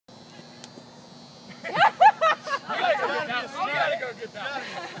get that.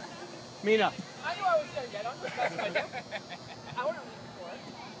 Mina. I knew I was going to get him. That's what I do. I want to leave before. I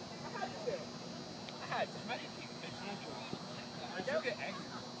had to. I had to. I do get angry.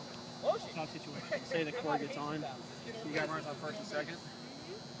 It's not situational. Say the cord gets on. You got runners on first and second.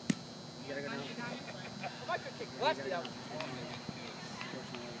 You gotta go down. I could kick lefty out.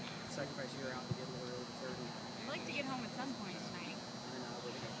 Sacrifice your out to get a little over 30. I'd like to get home at some point tonight.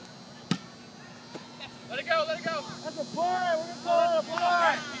 Let it go, let it go. That's a play. We're gonna call it a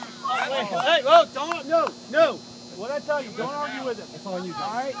play. Hey, oh, don't, no. What I tell you, don't argue with him. It's on you, all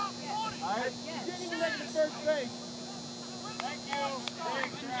right? All right. You didn't even make the first base. Thank you.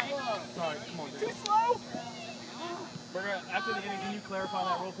 Sorry, come on, dude. Too slow? We're gonna, after the inning, can you clarify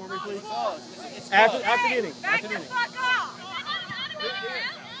that rule for me, please? It's After the inning. Back the fuck off!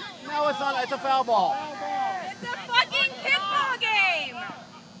 No, it's not. It's a foul ball. It's a fucking kickball game!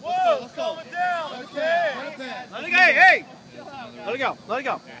 Whoa, calm it down. Okay. Let it go. Hey! Let it go. Let it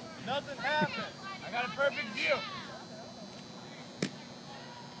go. Nothing happened. I got a perfect view.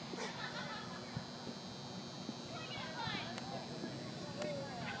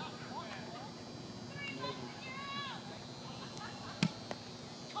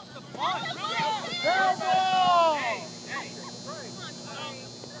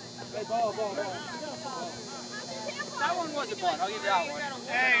 Ball. That one was a butt. I'll give you that one.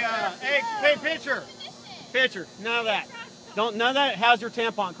 Hey, pitcher. None of that. None of that has your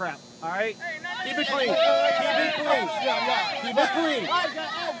tampon crap. All right. Keep it clean. Keep it clean.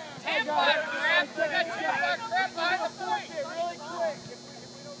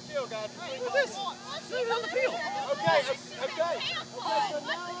 What's this? It's not even on the field. Okay.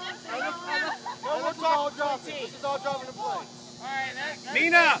 No more talk dropping. This is all dropping in play.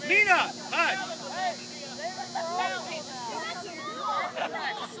 Mina, hush.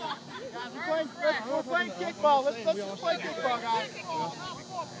 We're playing kickball. Let's play kickball, guys. I'm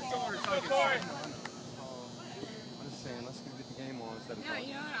just saying, let's get the game on instead of No,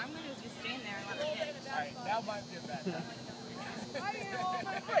 you know what? I'm going to just stand there and let it hit. Alright, that might be a bad time. Why do you know all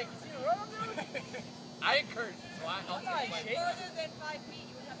my breaks? You know what I'm doing? I encourage you, so I'll take my Further than 5 feet,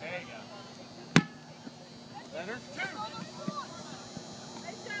 you would have to. There you go. Leonard.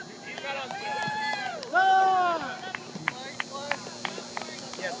 He's right on two.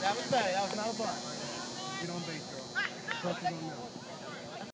 Yes, that was bad. That was not a butt. get on base, girl. Pressure on